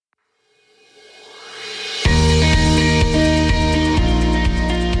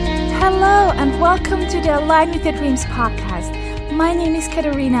Welcome to the Align with Your Dreams podcast. My name is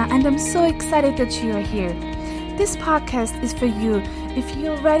Katarina and I'm so excited that you are here. This podcast is for you if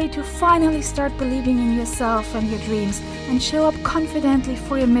you're ready to finally start believing in yourself and your dreams and show up confidently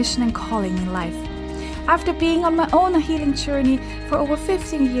for your mission and calling in life. After being on my own healing journey for over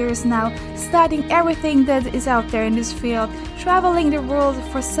 15 years now, studying everything that is out there in this field, traveling the world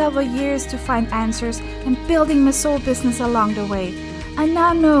for several years to find answers, and building my soul business along the way, I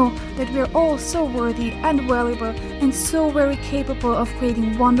now know that we're all so worthy and valuable and so very capable of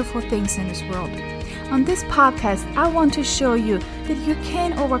creating wonderful things in this world. On this podcast, I want to show you that you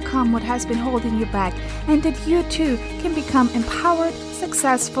can overcome what has been holding you back and that you too can become empowered,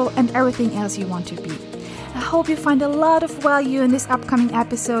 successful, and everything else you want to be. I hope you find a lot of value in this upcoming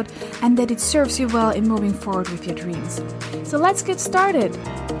episode and that it serves you well in moving forward with your dreams. So let's get started.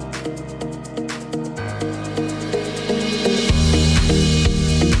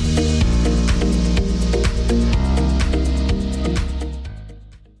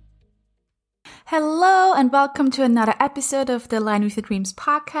 Hello and welcome to another episode of the Align with Your Dreams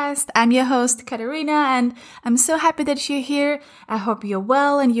podcast. I'm your host, Katarina, and I'm so happy that you're here. I hope you're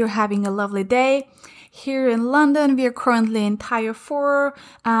well and you're having a lovely day. Here in London, we are currently in Tier 4.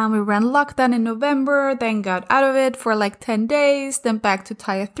 We ran lockdown in November, then got out of it for like 10 days, then back to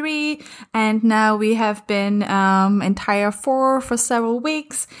Tier 3. And now we have been in Tier 4 for several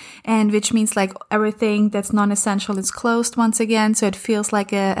weeks, and which means like everything that's non-essential is closed once again. So it feels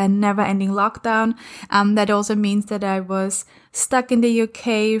like a never-ending lockdown. That also means that I was stuck in the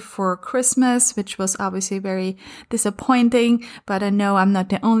UK for Christmas, which was obviously very disappointing, but I know I'm not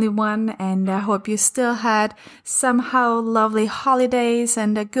the only one, and I hope you still had somehow lovely holidays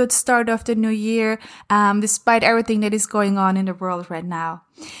and a good start of the new year, despite everything that is going on in the world right now.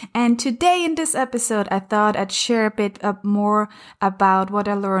 And today in this episode, I thought I'd share a bit more about what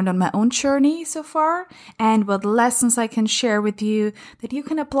I learned on my own journey so far and what lessons I can share with you that you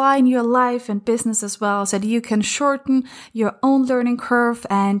can apply in your life and business as well, so that you can shorten your own learning curve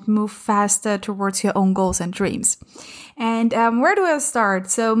and move faster towards your own goals and dreams. And where do I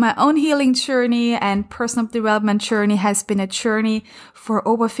start? So my own healing journey and personal development journey has been a journey for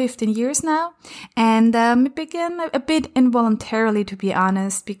over 15 years now. And it began a bit involuntarily, to be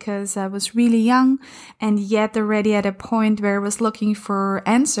honest, because I was really young and yet already at a point where I was looking for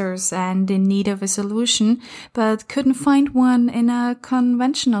answers and in need of a solution, but couldn't find one in a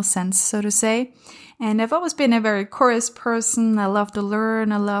conventional sense, so to say. And I've always been a very curious person. I love to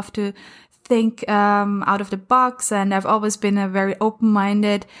learn. I love to think out of the box, and I've always been a very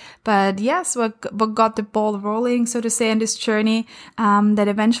open-minded, but yes, what got the ball rolling, so to say, on this journey that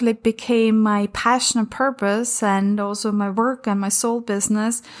eventually became my passion and purpose, and also my work and my soul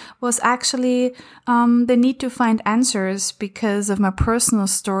business, was actually the need to find answers because of my personal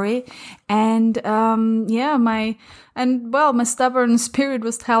story. And my stubborn spirit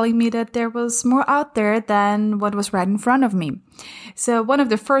was telling me that there was more out there than what was right in front of me. So one of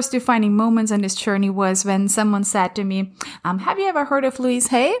the first defining moments on this journey was when someone said to me, have you ever heard of Louise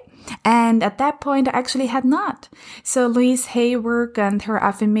Hay? And at that point, I actually had not. So Louise Hay work and her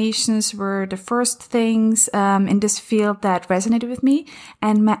affirmations were the first things in this field that resonated with me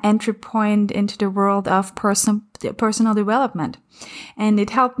and my entry point into the world of personal development. And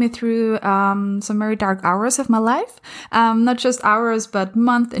it helped me through some very dark hours of my life. Not just hours, but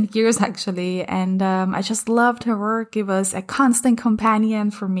months and years, actually. And I just loved her work. It was a constant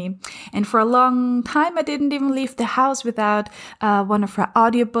companion for me. And for a long time, I didn't even leave the house without one of her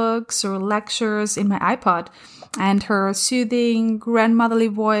audiobooks or lectures in my iPod. And her soothing, grandmotherly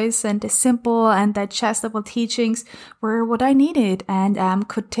voice and the simple and digestible teachings were what I needed and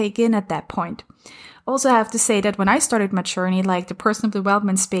could take in at that point. Also, I have to say that when I started my journey, like the personal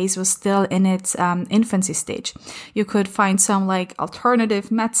development space was still in its infancy stage. You could find some like alternative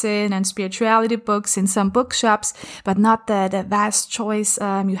medicine and spirituality books in some bookshops, but not the vast choice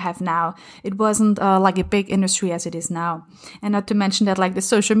you have now. It wasn't like a big industry as it is now. And not to mention that like the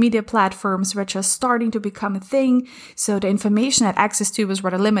social media platforms were just starting to become a thing, so the information I had access to was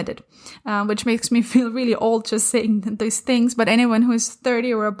rather limited, which makes me feel really old just saying these things. But anyone who is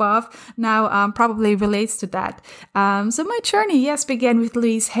 30 or above now probably relates to that. So my journey, yes, began with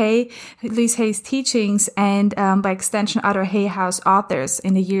Louise Hay's teachings and by extension other Hay House authors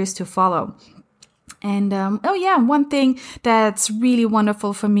in the years to follow. And one thing that's really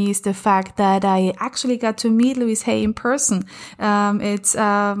wonderful for me is the fact that I actually got to meet Louise Hay in person. It's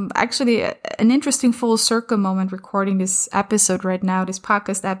actually an interesting full circle moment recording this episode right now, this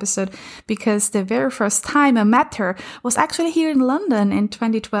podcast episode, because the very first time I met her was actually here in London in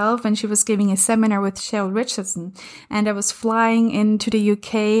 2012 when she was giving a seminar with Cheryl Richardson. And I was flying into the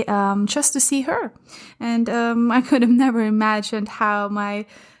UK just to see her. And I could have never imagined how my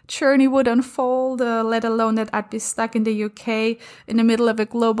journey would unfold, let alone that I'd be stuck in the UK in the middle of a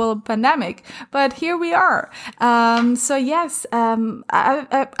global pandemic. But here we are. So yes,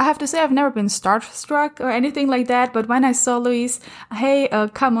 I have to say I've never been starstruck or anything like that. But when I saw Louise Hay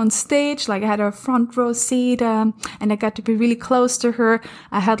come on stage, like I had a front row seat, and I got to be really close to her.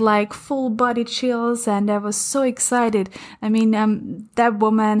 I had like full body chills, and I was so excited. I mean, that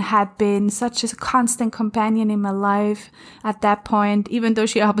woman had been such a constant companion in my life at that point, even though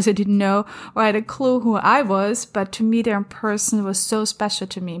she obviously didn't know or had a clue who I was, but to meet her in person was so special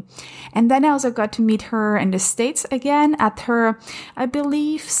to me. And then I also got to meet her in the States again at her, I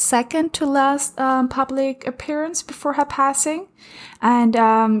believe, second to last public appearance before her passing. And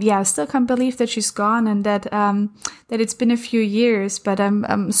I still can't believe that she's gone and that it's been a few years, but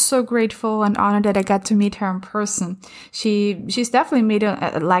I'm so grateful and honored that I got to meet her in person. She's definitely made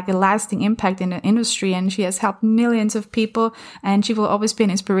a lasting impact in the industry, and she has helped millions of people, and she will always be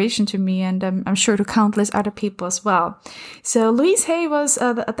an inspiration to me, and I'm sure to countless other people as well. So Louise Hay was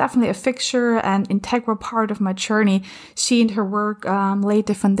definitely a fixture and integral part of my journey. She and her work laid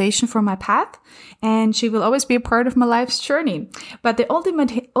the foundation for my path, and she will always be a part of my life's journey. But the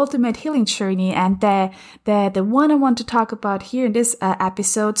ultimate healing journey, and the one I want to talk about here in this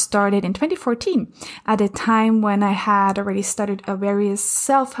episode, started in 2014, at a time when I had already studied various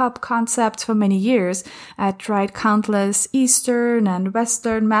self-help concepts for many years. I tried countless Eastern and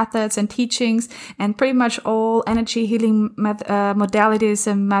Western methods and teachings, and pretty much all energy healing modalities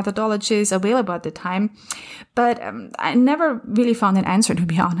and methodologies available at the time. But I never really found an answer, to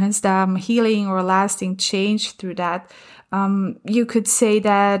be honest, healing or lasting change through that. You could say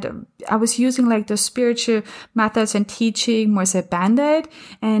that I was using like the spiritual methods and teaching more as a band-aid,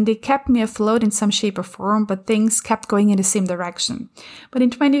 and it kept me afloat in some shape or form, but things kept going in the same direction. But in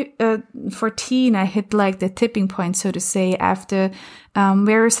 2014, I hit like the tipping point, so to say, after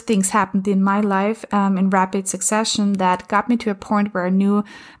various things happened in my life in rapid succession that got me to a point where I knew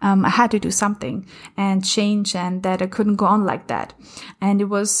I had to do something and change, and that I couldn't go on like that. And it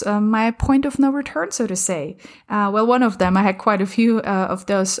was my point of no return, so to say. One of them, I had quite a few of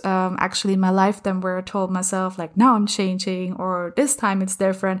those actually in my lifetime where I told myself like, now I'm changing, or this time it's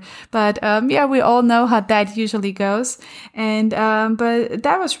different. But we all know how that usually goes. And but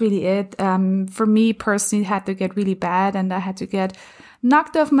that was really it. For me personally, it had to get really bad, and I had to get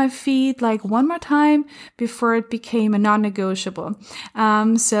knocked off my feet like one more time before it became a non-negotiable.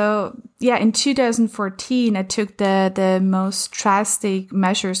 In 2014, I took the most drastic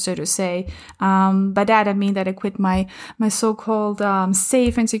measures, so to say. By that, I mean that I quit my so-called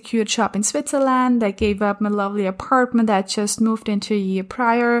safe and secure job in Switzerland. I gave up my lovely apartment that I just moved into a year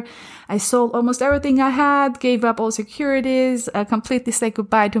prior. I sold almost everything I had, gave up all securities, completely said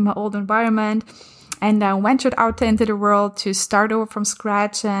goodbye to my old environment, and I ventured out into the world to start over from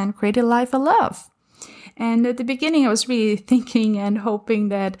scratch and create a life I love. And at the beginning, I was really thinking and hoping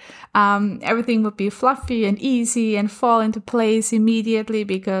that everything would be fluffy and easy and fall into place immediately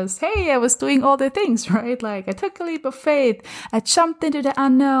because, hey, I was doing all the things, right? Like I took a leap of faith, I jumped into the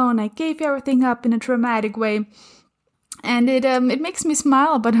unknown, I gave everything up in a dramatic way. And it makes me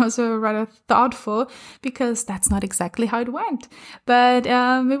smile, but also rather thoughtful, because that's not exactly how it went. But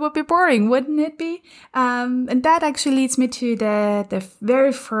it would be boring, wouldn't it be? And that actually leads me to the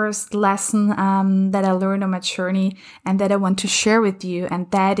very first lesson that I learned on my journey and that I want to share with you. And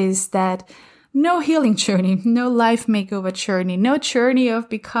that is that no healing journey, no life makeover journey, no journey of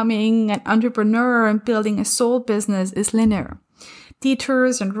becoming an entrepreneur and building a soul business is linear.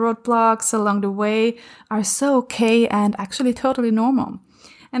 Detours and roadblocks along the way are so okay and actually totally normal.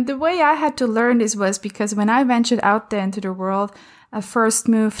 And the way I had to learn this was because when I ventured out there into the world, I first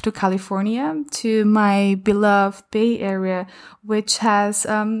moved to California, to my beloved Bay Area, which has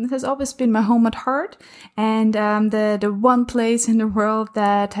always been my home at heart, and the one place in the world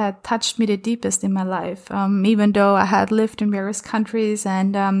that had touched me the deepest in my life. Even though I had lived in various countries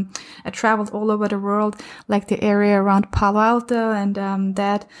and I traveled all over the world, like the area around Palo Alto and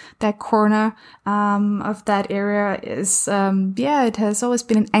that corner of that area is it has always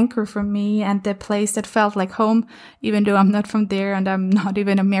been an anchor for me and the place that felt like home, even though I'm not from there and I'm not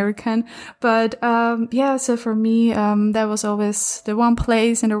even American. But so for me, that was always the one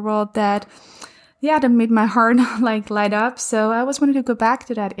place in the world that yeah, that made my heart like light up. So I always wanted to go back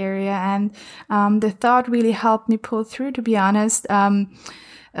to that area, and the thought really helped me pull through, to be honest.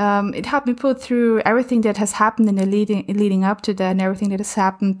 It helped me pull through everything that has happened in the leading up to that, and everything that has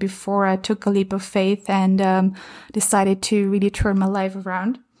happened before I took a leap of faith and decided to really turn my life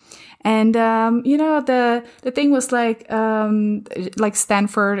around. And, the thing was like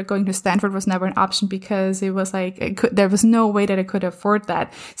Stanford, going to Stanford was never an option because it was like, there was no way that I could afford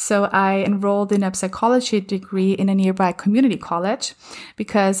that. So I enrolled in a psychology degree in a nearby community college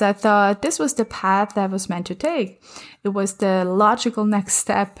because I thought this was the path that I was meant to take. It was the logical next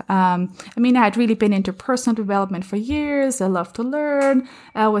step. I had really been into personal development for years. I love to learn.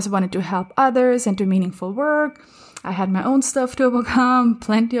 I always wanted to help others and do meaningful work. I had my own stuff to overcome,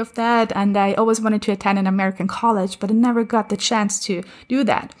 plenty of that, and I always wanted to attend an American college, but I never got the chance to do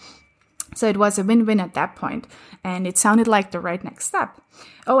that. So it was a win-win at that point, and it sounded like the right next step.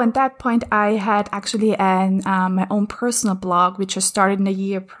 Oh, at that point, I had actually my own personal blog, which I started in the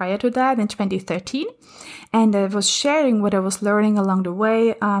year prior to that, in 2013. And I was sharing what I was learning along the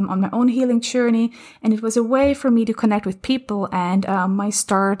way on my own healing journey. And it was a way for me to connect with people and my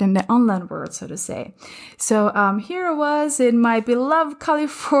start in the online world, so to say. So here I was in my beloved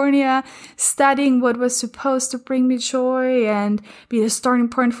California, studying what was supposed to bring me joy and be the starting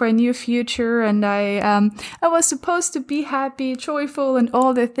point for a new future. And I was supposed to be happy, joyful, and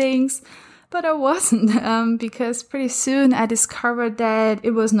all the things. But I wasn't, because pretty soon I discovered that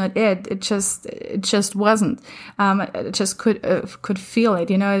it was not it. It just wasn't. I just could feel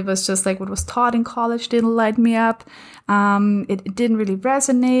it. It was just like what was taught in college didn't light me up. It didn't really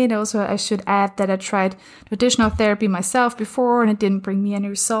resonate. Also, I should add that I tried traditional therapy myself before, and it didn't bring me any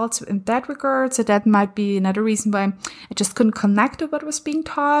results in that regard. So that might be another reason why I just couldn't connect to what was being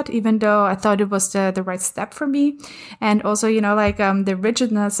taught, even though I thought it was the right step for me. And also, the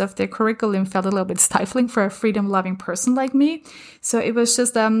rigidness of the curriculum felt a little bit stifling for a freedom-loving person like me. So it was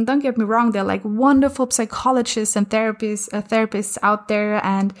just, don't get me wrong, there are like wonderful psychologists and therapists out there,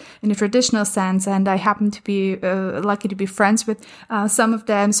 and in a traditional sense, and I happen to be lucky to be friends with some of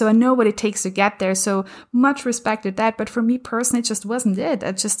them, so I know what it takes to get there. So much respect to that. But for me personally, it just wasn't it.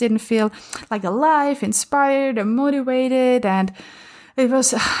 I just didn't feel like alive, inspired, or motivated, and it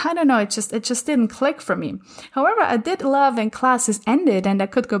was, I don't know, it just didn't click for me. However, I did love when classes ended and I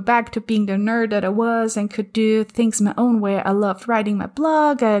could go back to being the nerd that I was and could do things my own way. I loved writing my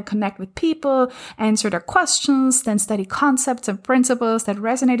blog, I connect with people, answer their questions, then study concepts and principles that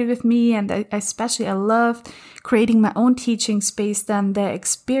resonated with me. And I loved creating my own teachings based on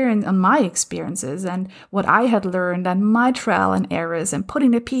my experiences and what I had learned and my trial and errors, and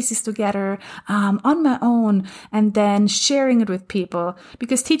putting the pieces together on my own and then sharing it with people,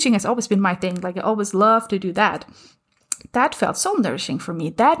 because teaching has always been my thing. Like, I always loved to do that. That felt so nourishing for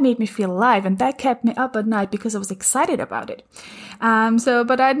me. That made me feel alive, and that kept me up at night because I was excited about it.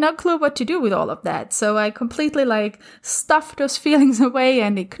 But I had no clue what to do with all of that. So I completely stuffed those feelings away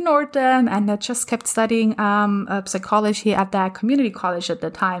and ignored them. And I just kept studying psychology at that community college at the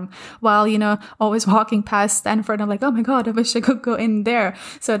time, while, always walking past Stanford. I'm like, oh my God, I wish I could go in there.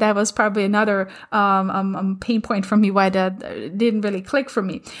 So that was probably another pain point for me, why that didn't really click for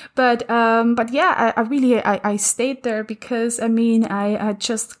me. But yeah, I stayed there because, I had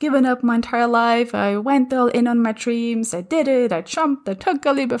just given up my entire life. I went all in on my dreams. I did it. I jumped. I took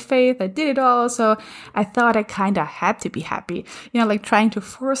a leap of faith. I did it all. So I thought I kind of had to be happy, trying to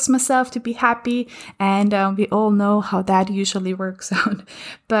force myself to be happy. And we all know how that usually works out.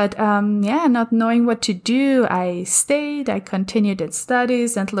 But not knowing what to do, I stayed. I continued at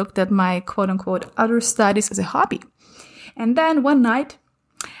studies and looked at my quote unquote other studies as a hobby. And then one night,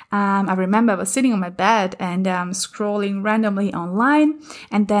 I remember I was sitting on my bed and scrolling randomly online,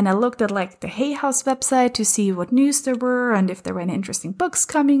 and then I looked at the Hay House website to see what news there were and if there were any interesting books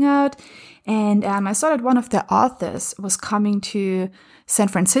coming out. And I saw that one of the authors was coming to San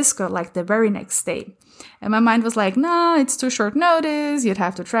Francisco the very next day. And my mind was like, no, it's too short notice. You'd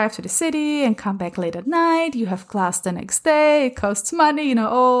have to drive to the city and come back late at night. You have class the next day. It costs money,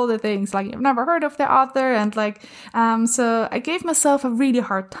 all the things. You've never heard of the author. And so I gave myself a really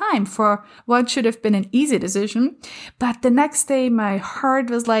hard time for what should have been an easy decision. But the next day, my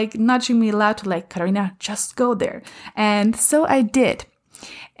heart was nudging me loud to Katarina, just go there. And so I did.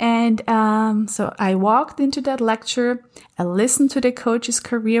 And so I walked into that lecture. I listened to the coach's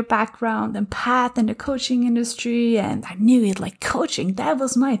career background and path in the coaching industry, and I knew it, like coaching, that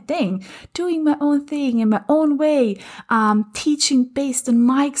was my thing. Doing my own thing in my own way, teaching based on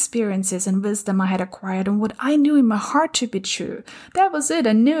my experiences and wisdom I had acquired and what I knew in my heart to be true. That was it.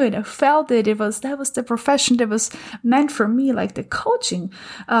 I knew it. I felt it. That was the profession that was meant for me. Like the coaching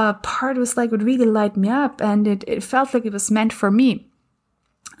part was like what really light me up, and it felt like it was meant for me.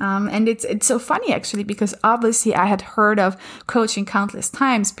 And it's so funny actually, because obviously I had heard of coaching countless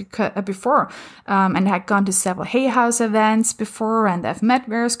times before, and I had gone to several Hay House events before, and I've met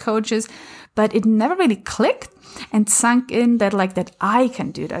various coaches, but it never really clicked and sunk in that I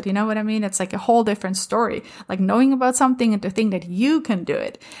can do that. You know what I mean? It's like a whole different story, like knowing about something and to think that you can do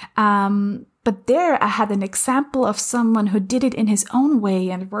it. But there I had an example of someone who did it in his own way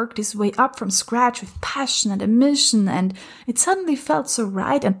and worked his way up from scratch with passion and a mission. And it suddenly felt so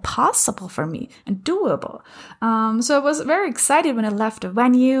right and possible for me and doable. So I was very excited when I left the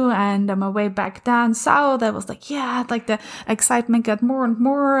venue, and on my way back down south, I was like, yeah, like the excitement got more and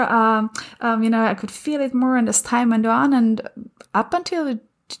more. I could feel it more, and as time went on, and up until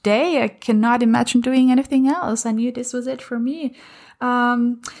today, I cannot imagine doing anything else. I knew this was it for me.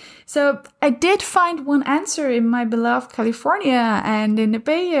 So I did find one answer in my beloved California and in the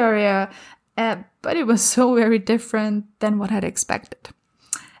Bay Area, but it was so very different than what I'd expected.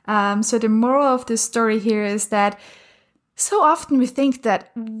 So the moral of this story here is that so often we think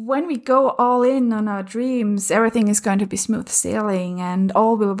that when we go all in on our dreams, everything is going to be smooth sailing and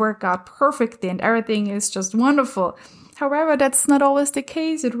all will work out perfectly and everything is just wonderful. However, that's not always the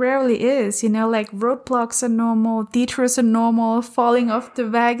case. It rarely is. Like roadblocks are normal, detours are normal, falling off the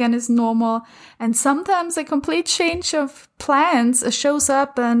wagon is normal. And sometimes a complete change of plans shows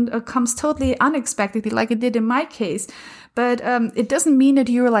up and comes totally unexpectedly, like it did in my case. But it doesn't mean that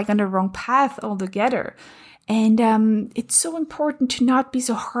you're on the wrong path altogether. And it's so important to not be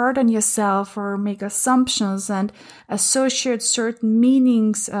so hard on yourself or make assumptions and associate certain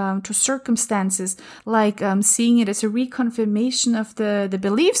meanings to circumstances, like seeing it as a reconfirmation of the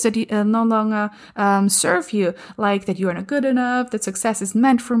beliefs that no longer serve you, like that you are not good enough, that success is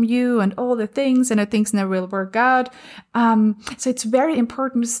meant from you, and all the things, and that things never will work out. So it's very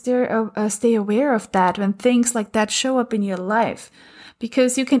important to stay aware of that when things like that show up in your life.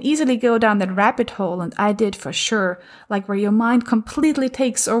 Because you can easily go down that rabbit hole, and I did for sure, like where your mind completely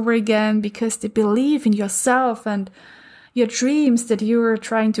takes over again because the belief in yourself and your dreams that you're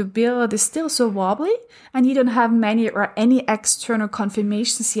trying to build is still so wobbly, and you don't have many or any external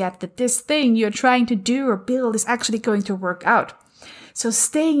confirmations yet that this thing you're trying to do or build is actually going to work out. So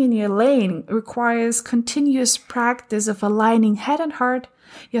staying in your lane requires continuous practice of aligning head and heart,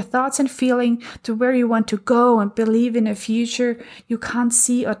 your thoughts and feeling to where you want to go and believe in a future you can't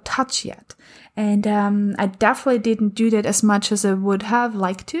see or touch yet. And I definitely didn't do that as much as I would have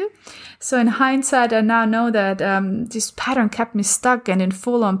liked to. So in hindsight, I now know that this pattern kept me stuck and in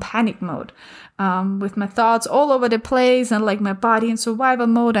full-on panic mode, with my thoughts all over the place and like my body in survival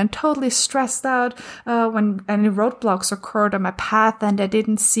mode and totally stressed out when any roadblocks occurred on my path and I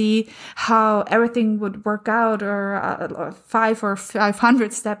didn't see how everything would work out or 5 or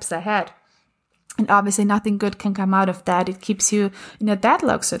 500 steps ahead. And obviously nothing good can come out of that. It keeps you in a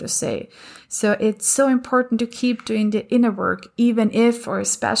deadlock, so to say. So it's so important to keep doing the inner work, even if, or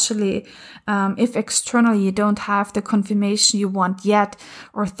especially if externally you don't have the confirmation you want yet,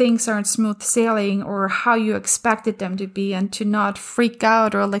 or things aren't smooth sailing or how you expected them to be, and to not freak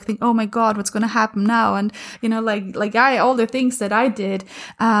out or like think, oh my God, what's going to happen now? And, all the things that I did,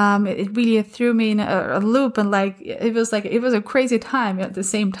 it really threw me in a loop, and it was a crazy time at the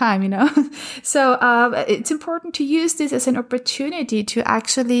same time, So it's important to use this as an opportunity to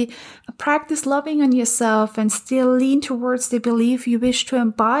actually practice loving on yourself and still lean towards the belief you wish to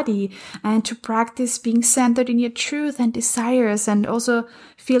embody, and to practice being centered in your truth and desires, and also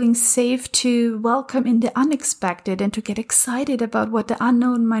feeling safe to welcome in the unexpected and to get excited about what the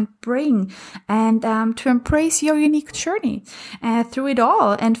unknown might bring, and to embrace your unique journey through it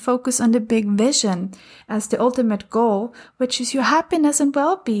all, and focus on the big vision as the ultimate goal, which is your happiness and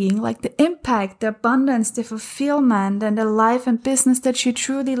well-being, like the impact, the abundance, the fulfillment, and the life and business that you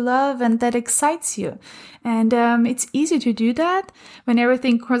truly love and that excites you. And it's easy to do that when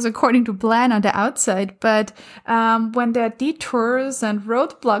everything goes according to plan on the outside. But when there are detours and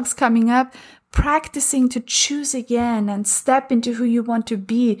roadblocks coming up, practicing to choose again and step into who you want to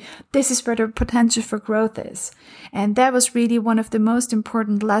be, this is where the potential for growth is. And that was really one of the most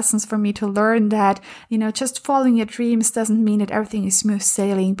important lessons for me to learn, that, just following your dreams doesn't mean that everything is smooth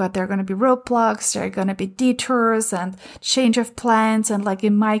sailing, but there are going to be roadblocks, there are going to be detours and change of plans. And like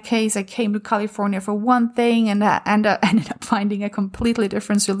in my case, I came to California for one thing and ended up finding a completely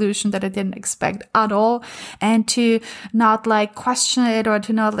different solution that I didn't expect at all. And to not like question it, or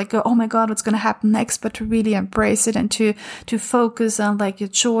to not like go, oh my God, what's going to happen next, but to really embrace it and to focus on like your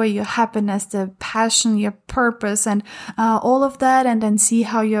joy, your happiness, the passion, your purpose, and all of that, and then see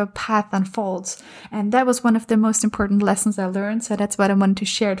how your path unfolds. And that was one of the most important lessons I learned. So that's what I wanted to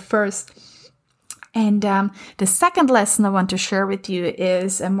share at first. And the second lesson I want to share with you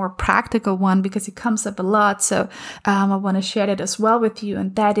is a more practical one, because it comes up a lot. So I want to share it as well with you.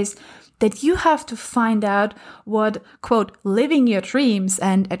 And that is that you have to find out what, quote, living your dreams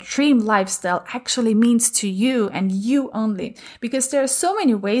and a dream lifestyle actually means to you and you only. Because there are so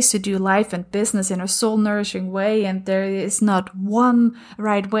many ways to do life and business in a soul-nourishing way, and there is not one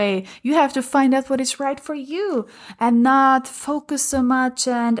right way. You have to find out what is right for you and not focus so much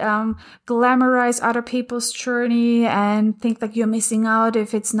and glamorize other people's journey and think like you're missing out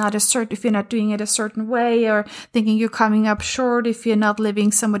if you're not doing it a certain way, or thinking you're coming up short if you're not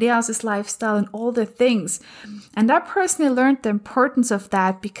living somebody else's lifestyle and all the things. And I personally learned the importance of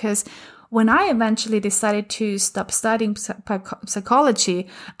that, because when I eventually decided to stop studying psychology,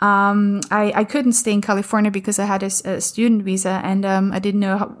 I couldn't stay in California because I had a student visa, and I didn't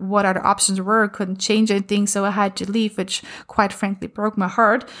know what other options were. Couldn't change anything, so I had to leave, which quite frankly broke my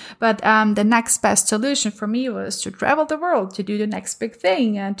heart. But the next best solution for me was to travel the world, to do the next big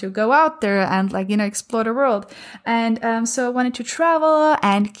thing, and to go out there and explore the world. And so I wanted to travel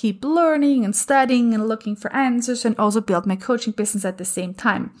and keep learning and studying and looking for answers, and also build my coaching business at the same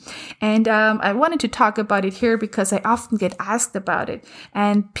time. And I wanted to talk about it here because I often get asked about it,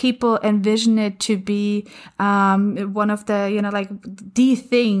 and people envision it to be one of the, the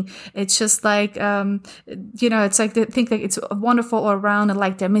thing. It's just like, it's like they think like it's wonderful all around, and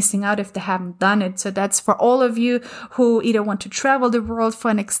like they're missing out if they haven't done it. So that's for all of you who either want to travel the world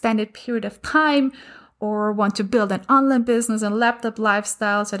for an extended period of time, or want to build an online business and laptop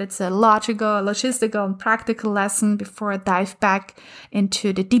lifestyle. So that's a logistical and practical lesson before I dive back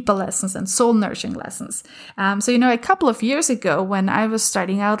into the deeper lessons and soul nourishing lessons. So a couple of years ago when I was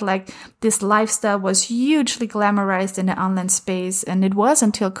starting out, this lifestyle was hugely glamorized in the online space. And it was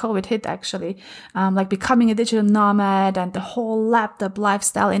until COVID hit, actually, becoming a digital nomad and the whole laptop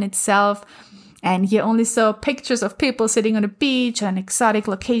lifestyle in itself. And you only saw pictures of people sitting on a beach, an exotic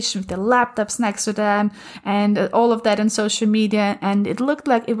location with their laptops next to them, and all of that on social media. And it looked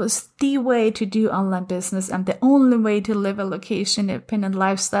like it was the way to do online business and the only way to live a location independent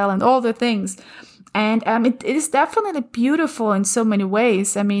lifestyle and all the things. And it is definitely beautiful in so many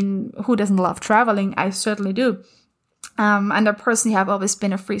ways. I mean, who doesn't love traveling? I certainly do. And I personally have always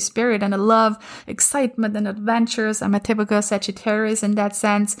been a free spirit, and I love excitement and adventures. I'm a typical Sagittarius in that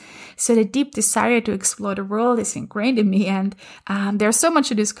sense. So the deep desire to explore the world is ingrained in me, and there's so much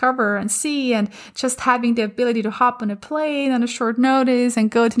to discover and see, and just having the ability to hop on a plane on a short notice and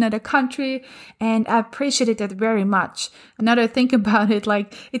go to another country. And I appreciated that very much. Now that I think about it,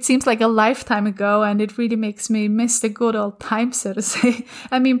 it seems like a lifetime ago, and it really makes me miss the good old times, so to say.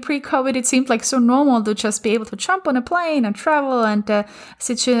 I mean, pre-COVID, it seemed like so normal to just be able to jump on a plane and travel, and the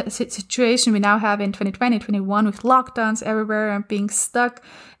situation we now have in 2020, 2021 with lockdowns everywhere and being stuck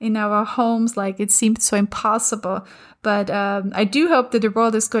in our homes, it seemed so impossible. But I do hope that the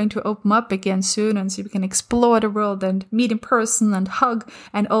world is going to open up again soon, and so we can explore the world and meet in person and hug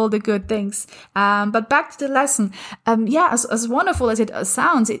and all the good things. But back to the lesson. As wonderful as it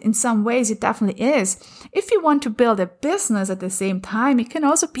sounds, in some ways it definitely is. If you want to build a business at the same time, it can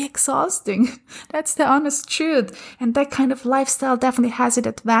also be exhausting. That's the honest truth. And that kind of lifestyle definitely has its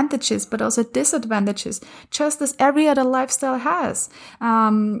advantages, but also disadvantages, just as every other lifestyle has.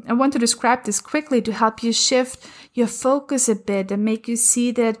 I want to describe this quickly to help you shift your focus a bit and make you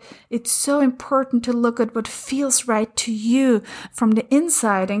see that it's so important to look at what feels right to you from the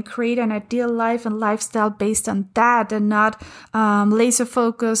inside and create an ideal life and lifestyle based on that, and not laser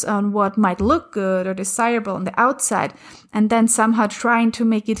focus on what might look good or desirable on the outside and then somehow trying to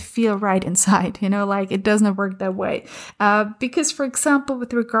make it feel right inside. It doesn't work that way. Because, for example,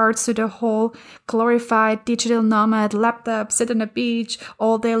 with regards to the whole glorified digital nomad laptop, sit on a beach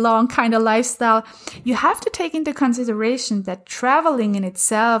all day long kind of lifestyle, you have to take into consideration that traveling in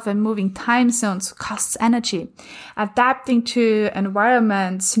itself and moving time zones costs energy. Adapting to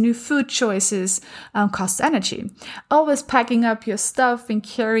environments, new food choices costs energy. Always packing up your stuff and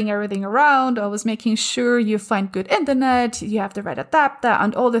carrying everything around, always making sure you find good internet, you have the right adapter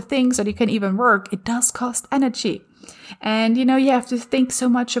and all the things that you can even work, it does cost energy. And, you have to think so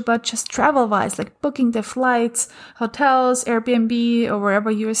much about just travel-wise, like booking the flights, hotels, Airbnb, or wherever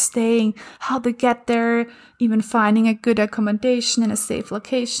you're staying, how to get there, even finding a good accommodation in a safe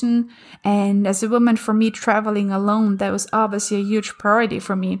location. And as a woman, for me, traveling alone, that was obviously a huge priority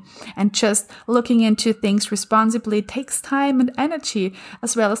for me. And just looking into things responsibly takes time and energy,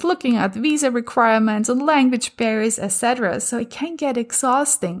 as well as looking at visa requirements and language barriers, etc. So it can get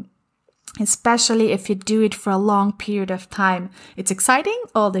exhausting, especially if you do it for a long period of time. It's exciting,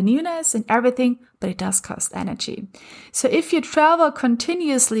 all the newness and everything, but it does cost energy. So if you travel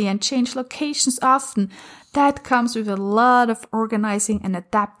continuously and change locations often, that comes with a lot of organizing and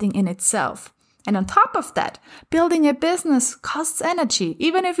adapting in itself. And on top of that, building a business costs energy,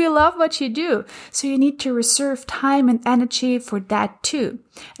 even if you love what you do. So you need to reserve time and energy for that too,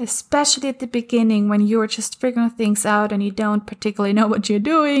 especially at the beginning when you're just figuring things out and you don't particularly know what you're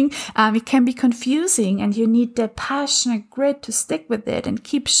doing. It can be confusing and you need the passion and grit to stick with it and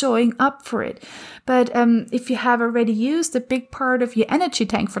keep showing up for it. But if you have already used a big part of your energy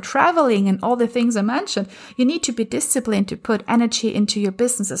tank for traveling and all the things I mentioned, you need to be disciplined to put energy into your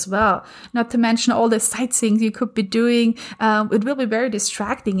business as well. Not to mention all the sightseeing you could be doing. It will be very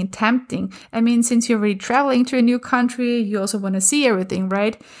distracting and tempting. I mean, since you're already traveling to a new country, you also want to see everything,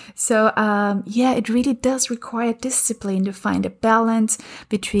 right? So, it really does require discipline to find a balance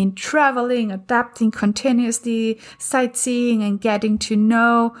between traveling, adapting continuously, sightseeing, and getting to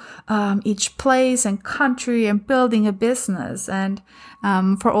know each place and country and building a business. And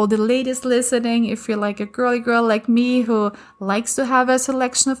for all the ladies listening, if you're like a girly girl like me who likes to have a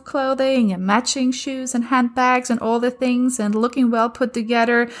selection of clothing and matching shoes and handbags and all the things and looking well put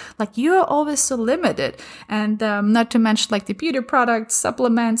together, like you're always so limited. And not to mention like the beauty products,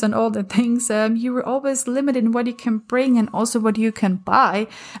 supplements and all the things, you were always limited in what you can bring and also what you can buy.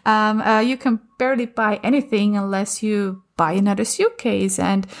 You can barely buy anything unless you buy another suitcase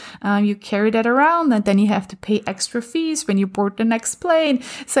and you carry that around, and then you have to pay extra fees when you board the next plane.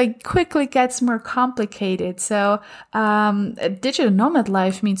 So it quickly gets more complicated. So a digital nomad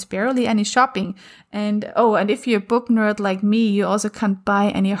life means barely any shopping. And if you're a book nerd like me, you also can't buy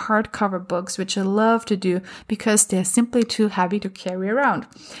any hardcover books, which I love to do because they're simply too heavy to carry around.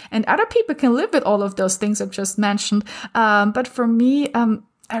 And other people can live with all of those things I've just mentioned. But for me,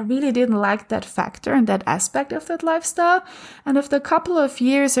 I really didn't like that factor and that aspect of that lifestyle. And after a couple of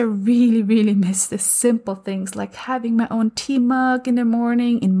years, I really, really miss the simple things like having my own tea mug in the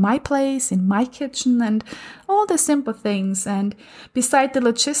morning in my place, in my kitchen, and all the simple things. And beside the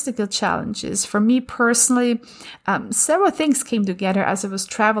logistical challenges, for me personally, several things came together as I was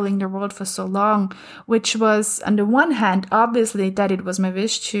traveling the world for so long, which was, on the one hand, obviously that it was my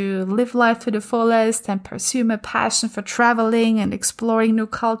wish to live life to the fullest and pursue my passion for traveling and exploring new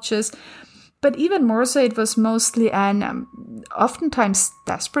cultures. But even more so, it was mostly an oftentimes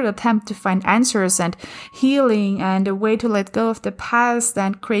desperate attempt to find answers and healing and a way to let go of the past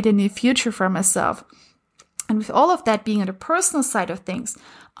and create a new future for myself. And with all of that being on the personal side of things,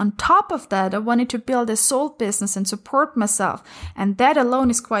 on top of that, I wanted to build a soul business and support myself. And that alone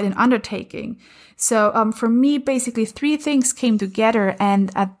is quite an undertaking. So for me, basically 3 things came together,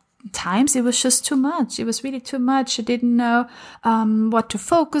 and at times it was just too much. It was really too much. I didn't know what to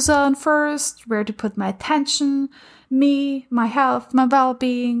focus on first, where to put my attention, me, my health, my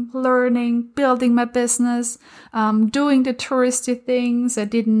well-being, learning, building my business, doing the touristy things. I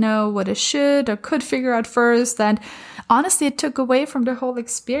didn't know what I should or could figure out first. And honestly, it took away from the whole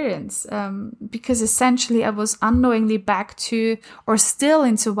experience because essentially I was unknowingly back to or still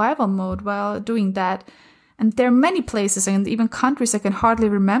in survival mode while doing that. And there are many places and even countries I can hardly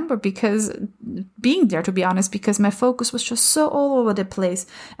remember because being there, to be honest, because my focus was just so all over the place.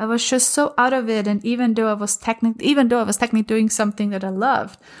 I was just so out of it. And even though I was technically doing something that I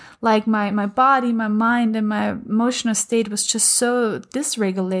loved, like my body, my mind, and my emotional state was just so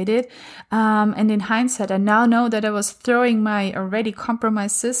dysregulated. And in hindsight, I now know that I was throwing my already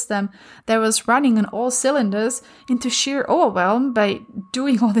compromised system that was running on all cylinders into sheer overwhelm by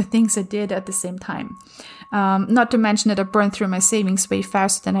doing all the things I did at the same time. Not to mention that I burned through my savings way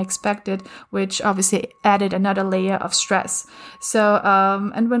faster than I expected, which obviously added another layer of stress. So,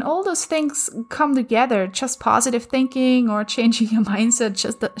 and when all those things come together, just positive thinking or changing your mindset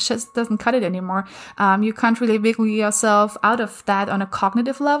just doesn't cut it anymore. You can't really wiggle yourself out of that on a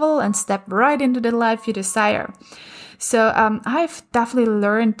cognitive level and step right into the life you desire. So I've definitely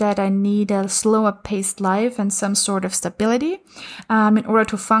learned that I need a slower paced life and some sort of stability in order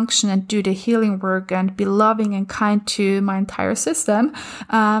to function and do the healing work and be loving and kind to my entire system,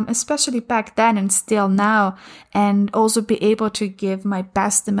 especially back then and still now, and also be able to give my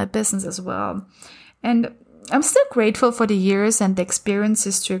best in my business as well. And I'm still grateful for the years and the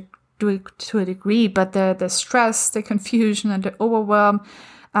experiences to a degree, but the stress, the confusion, and the overwhelm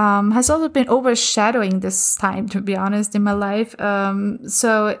has also been overshadowing this time, to be honest, in my life.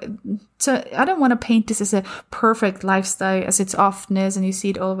 So I don't want to paint this as a perfect lifestyle as it often is, and you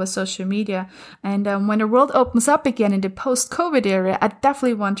see it all over social media. And when the world opens up again in the post-COVID era, I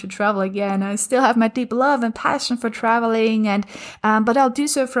definitely want to travel again. I still have my deep love and passion for traveling, and but I'll do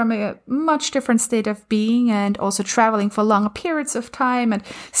so from a much different state of being, and also traveling for longer periods of time and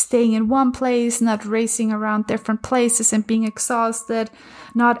staying in one place, not racing around different places and being exhausted,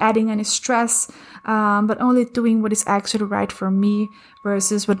 not adding any stress, but only doing what is actually right for me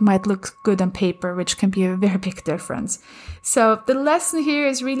versus what might look good on paper, which can be a very big difference. So the lesson here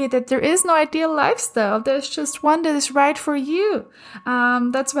is really that there is no ideal lifestyle. There's just one that is right for you.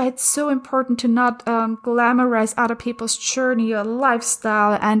 That's why it's so important to not glamorize other people's journey or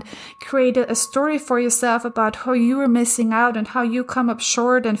lifestyle and create a story for yourself about how you are missing out and how you come up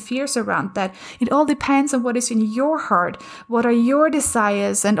short and fears around that. It all depends on what is in your heart. What are your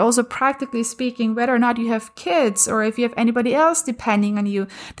desires? And also practically speaking, whether or not you have kids or if you have anybody else depending on you,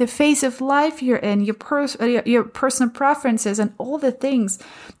 the phase of life you're in, your personal preferences and all the things.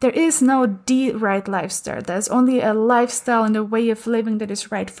 There is no the right lifestyle. There's only a lifestyle and a way of living that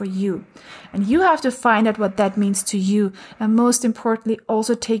is right for you. And you have to find out what that means to you. And most importantly,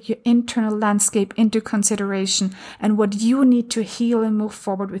 also take your internal landscape into consideration and what you need to heal and move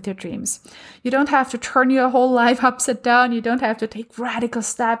forward with your dreams. You don't have to turn your whole life upside down. You don't have to take radical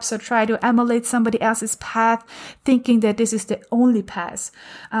steps or try to emulate somebody else's path, thinking that this is the only path.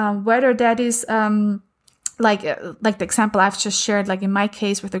 Whether that is like the example I've just shared, like in my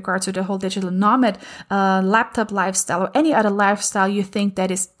case with regards to the whole digital nomad laptop lifestyle or any other lifestyle you think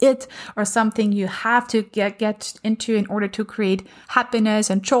that is it or something you have to get into in order to create happiness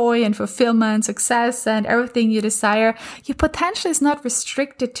and joy and fulfillment, success and everything you desire, your potential is not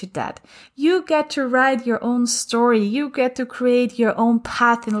restricted to that. You get to write your own story. You get to create your own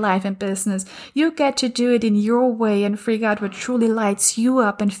path in life and business. You get to do it in your way and figure out what truly lights you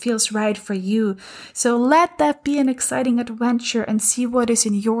up and feels right for you. So let that be an exciting adventure and see what is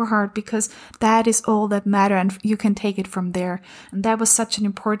in your heart, because that is all that matters and you can take it from there. And that was such an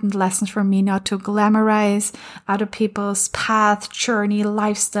important lesson for me, not to glamorize other people's path, journey,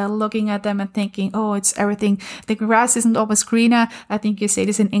 lifestyle, looking at them and thinking, oh, it's everything. The grass isn't always greener. I think you say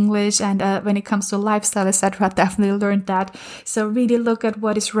this in English. And when it comes to lifestyle, etc., I definitely learned that. So really look at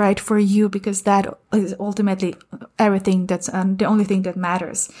what is right for you, because that is ultimately everything that's the only thing that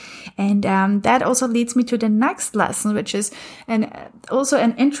matters. And that also leads me to the next lesson, which is also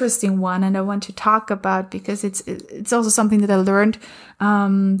an interesting one, and I want to talk about because it's also something that I learned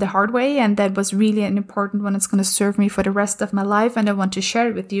the hard way, and that was really an important one. It's going to serve me for the rest of my life, and I want to share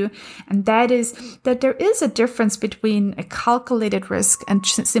it with you. And that is that there is a difference between a calculated risk and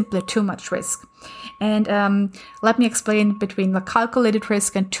simply too much risk. And let me explain between the calculated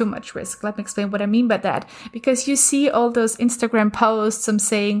risk and too much risk. Let me explain what I mean by that. Because you see all those Instagram posts, I'm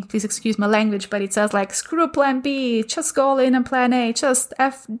saying, please excuse my language, but it says like, screw plan B, just go all in on plan A, just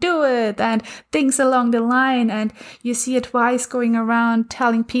do it, and things along the line. And you see advice going around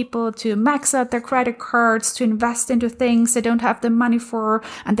telling people to max out their credit cards, to invest into things they don't have the money for,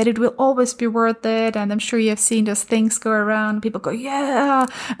 and that it will always be worth it. And I'm sure you have seen those things go around. People go, yeah.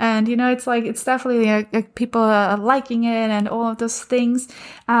 And, it's like, it's definitely people are liking it and all of those things.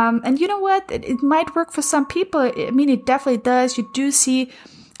 And you know what? It might work for some people. I mean, it definitely does. You do see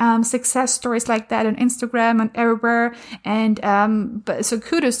success stories like that on Instagram and everywhere. And but so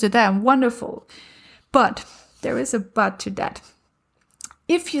kudos to them. Wonderful. But there is a but to that.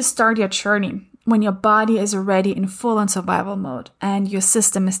 If you start your journey when your body is already in full-on survival mode and your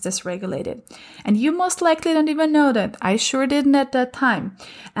system is dysregulated, and you most likely don't even know that. I sure didn't at that time.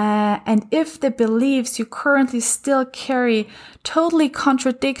 And if the beliefs you currently still carry totally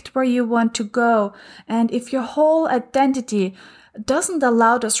contradict where you want to go, and if your whole identity doesn't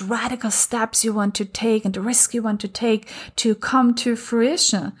allow those radical steps you want to take and the risk you want to take to come to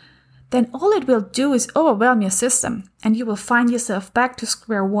fruition, then all it will do is overwhelm your system, and you will find yourself back to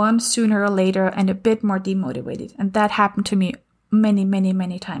square one sooner or later and a bit more demotivated. And that happened to me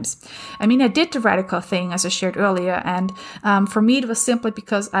many times. I mean, I did the radical thing, as I shared earlier, and for me it was simply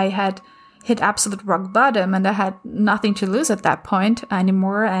because I had hit absolute rock bottom and I had nothing to lose at that point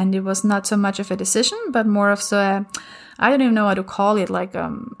anymore, and it was not so much of a decision but more of I don't even know how to call it, like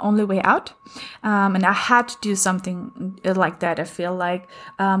only way out. And I had to do something like that, I feel like.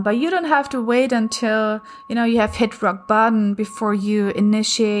 But you don't have to wait until, you have hit rock bottom before you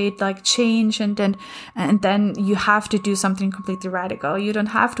initiate like change, and then you have to do something completely radical. You don't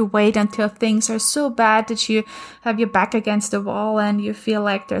have to wait until things are so bad that you have your back against the wall and you feel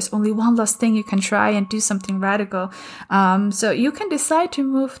like there's only one last thing you can try and do something radical. So you can decide to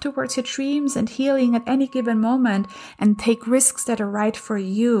move towards your dreams and healing at any given moment and take risks that are right for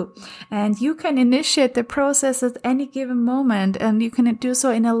you. And you can initiate the process at any given moment, and you can do so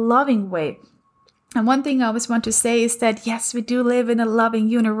in a loving way. And one thing I always want to say is that, yes, we do live in a loving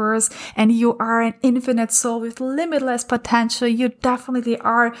universe, and you are an infinite soul with limitless potential. You definitely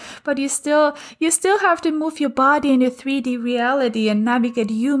are. But you still have to move your body in your 3D reality and navigate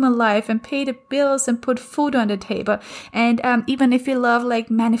human life and pay the bills and put food on the table. And even if you love like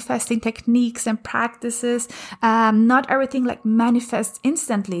manifesting techniques and practices, not everything like manifests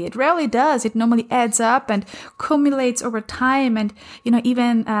instantly. It rarely does. It normally adds up and accumulates over time. And,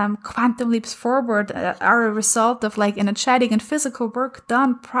 even quantum leaps forward are a result of like energetic and physical work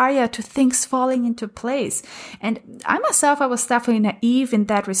done prior to things falling into place. And I myself, I was definitely naive in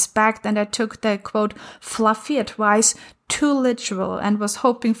that respect, and I took the quote fluffy advice too literal and was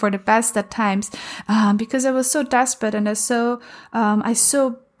hoping for the best at times, because I was so desperate and I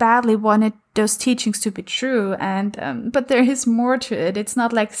so badly wanted those teachings to be true. And but there is more to it. It's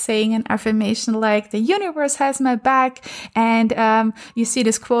not like saying an affirmation like the universe has my back, and you see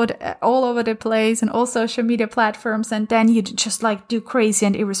this quote all over the place and all social media platforms, and then you just like do crazy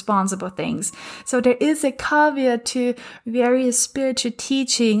and irresponsible things. So there is a caveat to various spiritual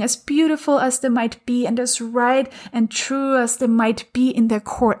teaching, as beautiful as they might be and as right and true as they might be in their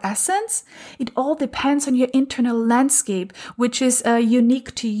core essence. It all depends on your internal landscape, which is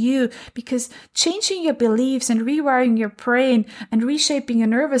unique to you, because changing your beliefs and rewiring your brain and reshaping your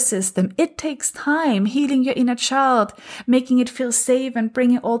nervous system, it takes time. Healing your inner child, making it feel safe, and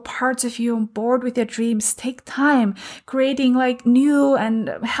bringing all parts of you on board with your dreams take time. Creating like new and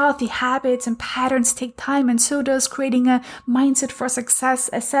healthy habits and patterns take time, and so does creating a mindset for success,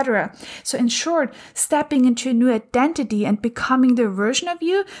 etc. So in short, stepping into a new identity and becoming the version of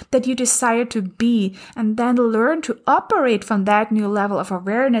you that you desire to be, and then learn to operate from that new level of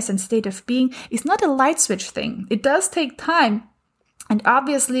awareness and state of being, is not a light switch thing. It does take time. And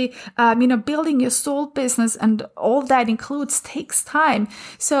obviously, building your soul business and all that includes takes time.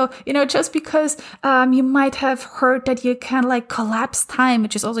 So, just because you might have heard that you can like collapse time,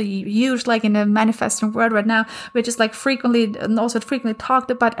 which is also huge, like in the manifesting world right now, which is like frequently talked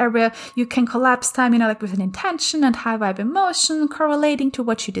about area. You can collapse time, like with an intention and high vibe emotion correlating to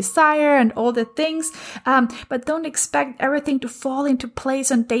what you desire and all the things. But don't expect everything to fall into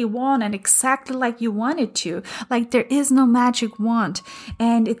place on day one and exactly like you want it to. Like there is no magic wand.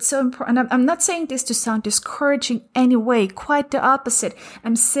 And it's so important. I'm not saying this to sound discouraging anyway, quite the opposite.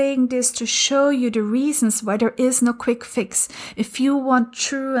 I'm saying this to show you the reasons why there is no quick fix. If you want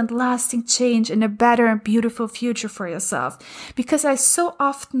true and lasting change and a better and beautiful future for yourself. Because I so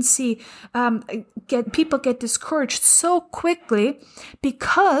often see people get discouraged so quickly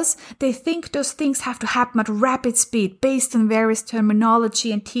because they think those things have to happen at rapid speed based on various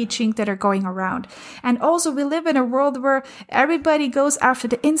terminology and teaching that are going around. And also we live in a world where everybody goes after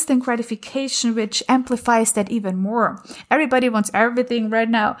the instant gratification, which amplifies that even more. Everybody wants everything right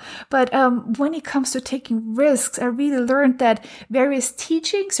now. But when it comes to taking risks, I really learned that various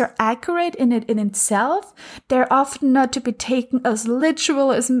teachings are accurate in itself. They're often not to be taken as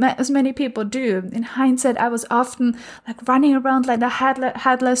literal as many people do. In hindsight, I was often like running around like a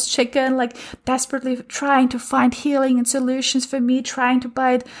headless chicken, like desperately trying to find healing and solutions for me, trying to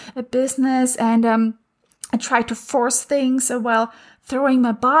build a business, and I tried to force things while throwing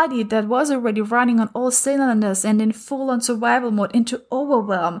my body that was already running on all cylinders and in full-on survival mode into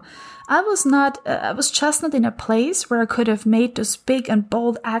overwhelm. I was just not in a place where I could have made those big and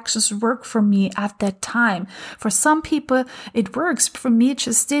bold actions work for me at that time. For some people, it works. For me, it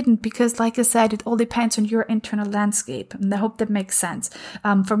just didn't, because like I said, it all depends on your internal landscape. And I hope that makes sense.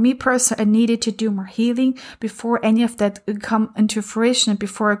 For me personally, I needed to do more healing before any of that would come into fruition,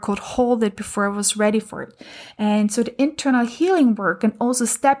 before I could hold it, before I was ready for it. And so the internal healing work and also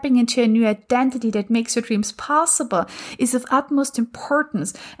stepping into a new identity that makes your dreams possible is of utmost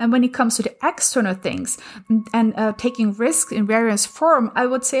importance. And when it comes comes to the external things and taking risks in various form, I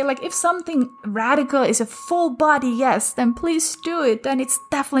would say, like, if something radical is a full body yes, then please do it. Then it's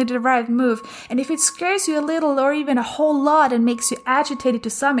definitely the right move. And if it scares you a little or even a whole lot and makes you agitated to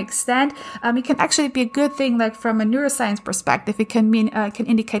some extent, it can actually be a good thing. Like from a neuroscience perspective, it can can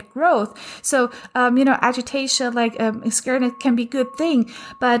indicate growth. So agitation, like scared, can be a good thing.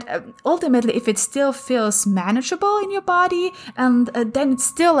 But ultimately, if it still feels manageable in your body, and then it's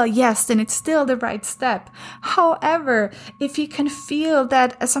still a yes, then it's still the right step. However, if you can feel that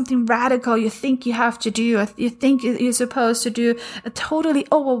something radical you think you have to do, or you think you're supposed to do, totally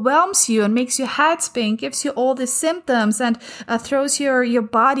overwhelms you and makes your head spin, gives you all the symptoms, and throws your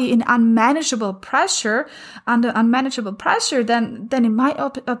body in unmanageable pressure, then in my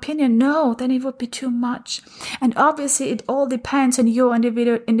opinion, no, then it would be too much. And obviously, it all depends on your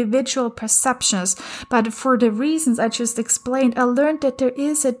individual perceptions. But for the reasons I just explained, I learned that there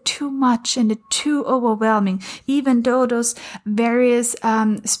is a too much and a too overwhelming, even though those various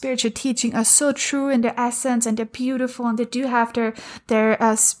spiritual teachings are so true in their essence and they're beautiful and they do have their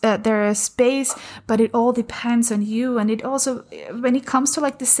space, but it all depends on you. And it also, when it comes to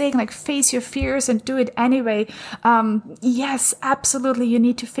like the saying, like face your fears and do it anyway, yes, absolutely, you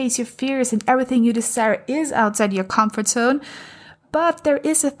need to face your fears, and everything you desire is outside your comfort zone. But there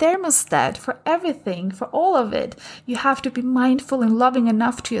is a thermostat for everything, for all of it. You have to be mindful and loving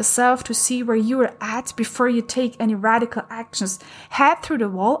enough to yourself to see where you are at before you take any radical actions. Head through the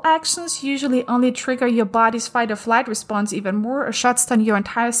wall actions usually only trigger your body's fight or flight response even more, or shuts down your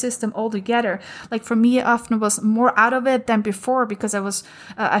entire system altogether. Like for me, I often was more out of it than before because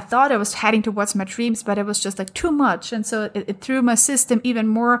I thought I was heading towards my dreams, but it was just like too much. And so it threw my system even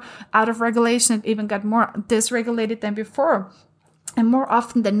more out of regulation. It even got more dysregulated than before. And more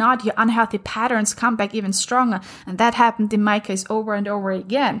often than not, your unhealthy patterns come back even stronger. And that happened in my case over and over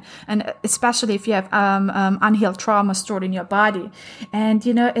again. And especially if you have unhealed trauma stored in your body. And,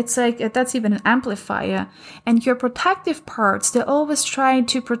 it's like that's even an amplifier. And your protective parts, they're always trying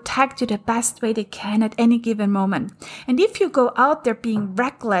to protect you the best way they can at any given moment. And if you go out there being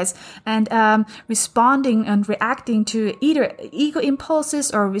reckless and responding and reacting to either ego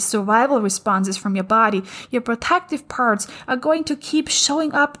impulses or survival responses from your body, your protective parts are going to keep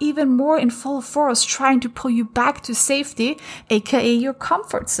showing up even more in full force, trying to pull you back to safety, aka your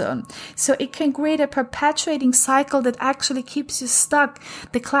comfort zone. So it can create a perpetuating cycle that actually keeps you stuck,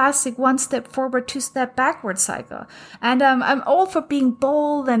 the classic one step forward, two step backward cycle. And I'm all for being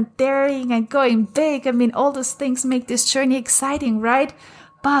bold and daring and going big. I mean, all those things make this journey exciting, right?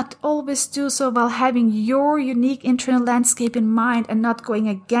 But always do so while having your unique internal landscape in mind and not going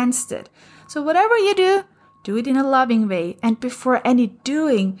against it. So whatever you do it in a loving way. And before any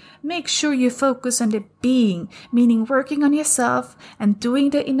doing, make sure you focus on the being, meaning working on yourself and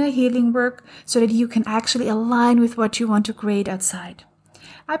doing the inner healing work so that you can actually align with what you want to create outside.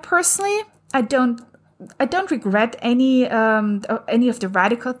 I personally, I don't regret any of the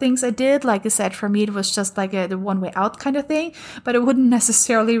radical things I did. Like I said, for me, it was just like the one way out kind of thing, but I wouldn't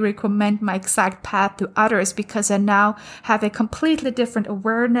necessarily recommend my exact path to others because I now have a completely different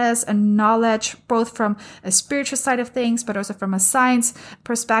awareness and knowledge, both from a spiritual side of things, but also from a science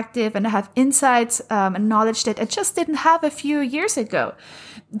perspective. And I have insights and knowledge that I just didn't have a few years ago.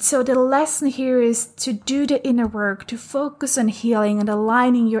 So the lesson here is to do the inner work, to focus on healing and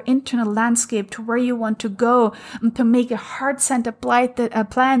aligning your internal landscape to where you want to go, and to make a heart-centered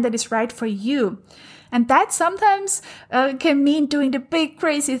plan that is right for you. And that sometimes can mean doing the big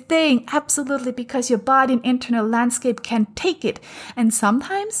crazy thing, absolutely, because your body and internal landscape can take it. And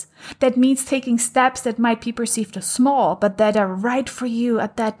sometimes that means taking steps that might be perceived as small, but that are right for you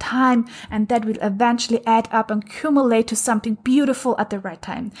at that time, and that will eventually add up and accumulate to something beautiful at the right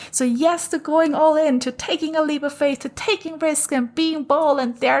time. So yes to going all in, to taking a leap of faith, to taking risks and being bold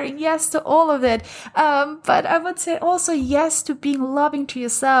and daring, yes to all of it. But I would say also yes to being loving to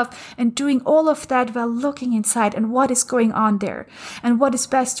yourself and doing all of that while looking inside and what is going on there and what is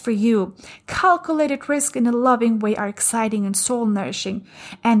best for you. Calculated risk in a loving way are exciting and soul nourishing.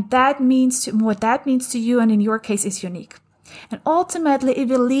 And what that means to you, and in your case, is unique. And ultimately, it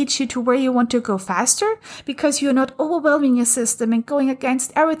will lead you to where you want to go faster because you're not overwhelming your system and going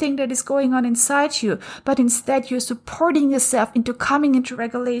against everything that is going on inside you, but instead you're supporting yourself into coming into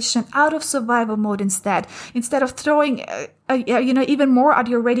regulation, out of survival mode instead of throwing even more out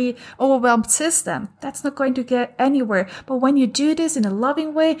of your already overwhelmed system. That's not going to get anywhere. But when you do this in a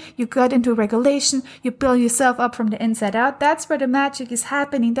loving way, you get into regulation, you build yourself up from the inside out. That's where the magic is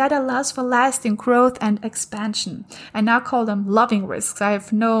happening. That allows for lasting growth and expansion. I now call them loving risks. I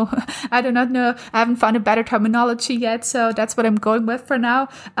do not know. I haven't found a better terminology yet. So that's what I'm going with for now.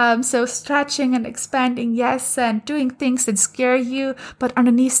 So stretching and expanding, yes, and doing things that scare you, but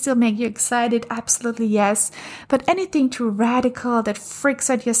underneath still make you excited, absolutely yes. But anything too radical that freaks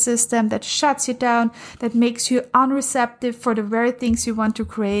out your system, that shuts you down, that makes you unreceptive for the very things you want to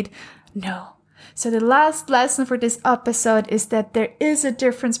create, no. So the last lesson for this episode is that there is a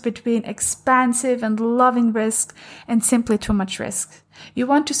difference between expansive and loving risk and simply too much risk. You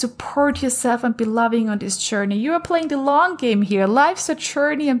want to support yourself and be loving on this journey. You are playing the long game here. Life's a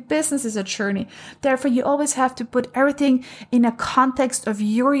journey and business is a journey. Therefore, you always have to put everything in a context of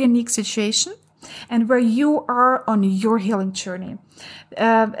your unique situation and where you are on your healing journey.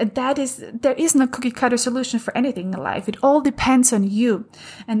 There is no cookie cutter solution for anything in life. It all depends on you.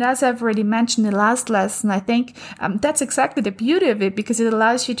 And as I've already mentioned in the last lesson, I think that's exactly the beauty of it, because it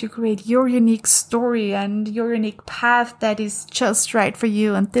allows you to create your unique story and your unique path that is just right for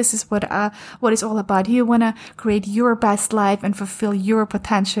you. And this is what it's all about. You want to create your best life and fulfill your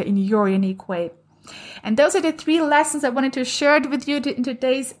potential in your unique way. And those are the 3 lessons I wanted to share with you in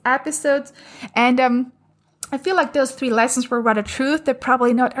today's episode. And I feel like those 3 lessons were rather truth that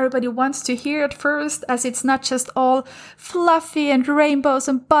probably not everybody wants to hear at first, as it's not just all fluffy and rainbows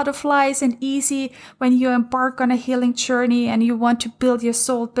and butterflies and easy when you embark on a healing journey and you want to build your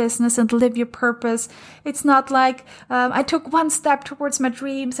soul business and live your purpose. It's not like I took one step towards my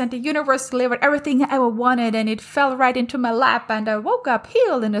dreams and the universe delivered everything I ever wanted and it fell right into my lap and I woke up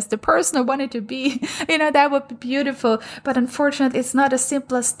healed and as the person I wanted to be. That would be beautiful. But unfortunately, it's not as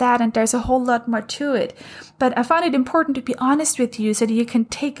simple as that, and there's a whole lot more to it. But I found it important to be honest with you so that you can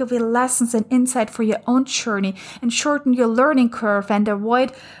take away lessons and insight for your own journey and shorten your learning curve and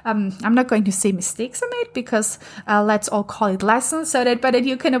avoid, I'm not going to say mistakes I made, because let's all call it lessons, but that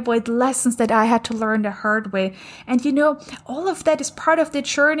you can avoid lessons that I had to learn the hard way. And all of that is part of the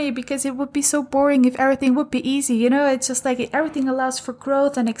journey, because it would be so boring if everything would be easy. It's just like everything allows for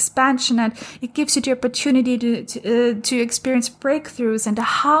growth and expansion, and it gives you the opportunity to experience breakthroughs and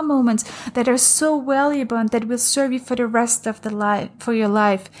aha moments that are so valuable and that will serve you for the rest of for your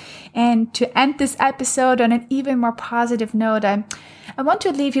life. And to end this episode on an even more positive note, I want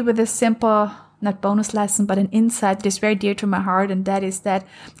to leave you with a simple, not bonus lesson, but an insight that is very dear to my heart. And that is that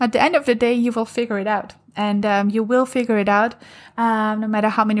at the end of the day, you will figure it out. And you will figure it out, no matter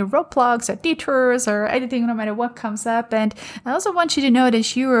how many roadblocks or detours or anything, no matter what comes up. And I also want you to know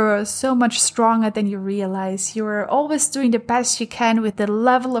that you are so much stronger than you realize. You are always doing the best you can with the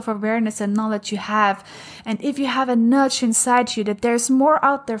level of awareness and knowledge you have. And if you have a nudge inside you that there's more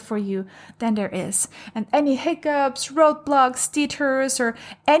out there for you, then there is. And any hiccups, roadblocks, detours, or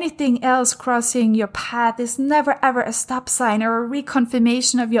anything else crossing your path is never ever a stop sign or a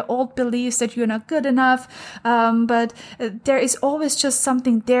reconfirmation of your old beliefs that you're not good enough. But there is always just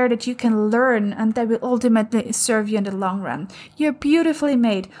something there that you can learn and that will ultimately serve you in the long run. You're beautifully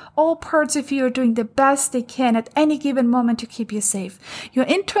made. All parts of you are doing the best they can at any given moment to keep you safe. Your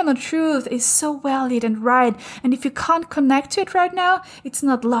internal truth is so valid and right. And if you can't connect to it right now, it's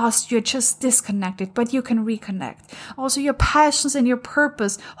not lost. You're just disconnected, but you can reconnect. Also, your passions and your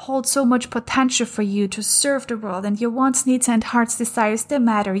purpose hold so much potential for you to serve the world, and your wants, needs, and heart's desires, they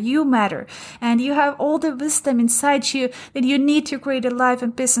matter. You matter. And you have all the wisdom inside you that you need to create a life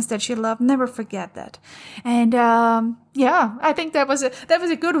and business that you love. Never forget that. And I think that was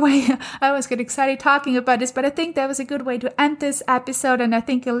a good way. I always get excited talking about this, but I think that was a good way to end this episode. And I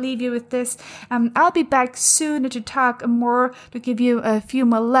think I'll leave you with this. I'll be back soon to talk more, to give you a few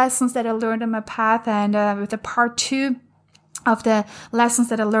more lessons that I learned on my path, and with a part 2 of the lessons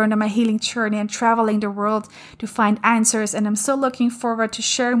that I learned on my healing journey and traveling the world to find answers. And I'm so looking forward to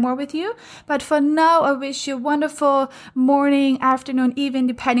sharing more with you. But for now, I wish you a wonderful morning, afternoon, evening,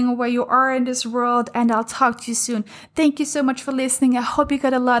 depending on where you are in this world. And I'll talk to you soon. Thank you so much for listening. I hope you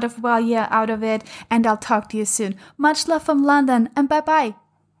got a lot of value out of it. And I'll talk to you soon. Much love from London, and bye-bye.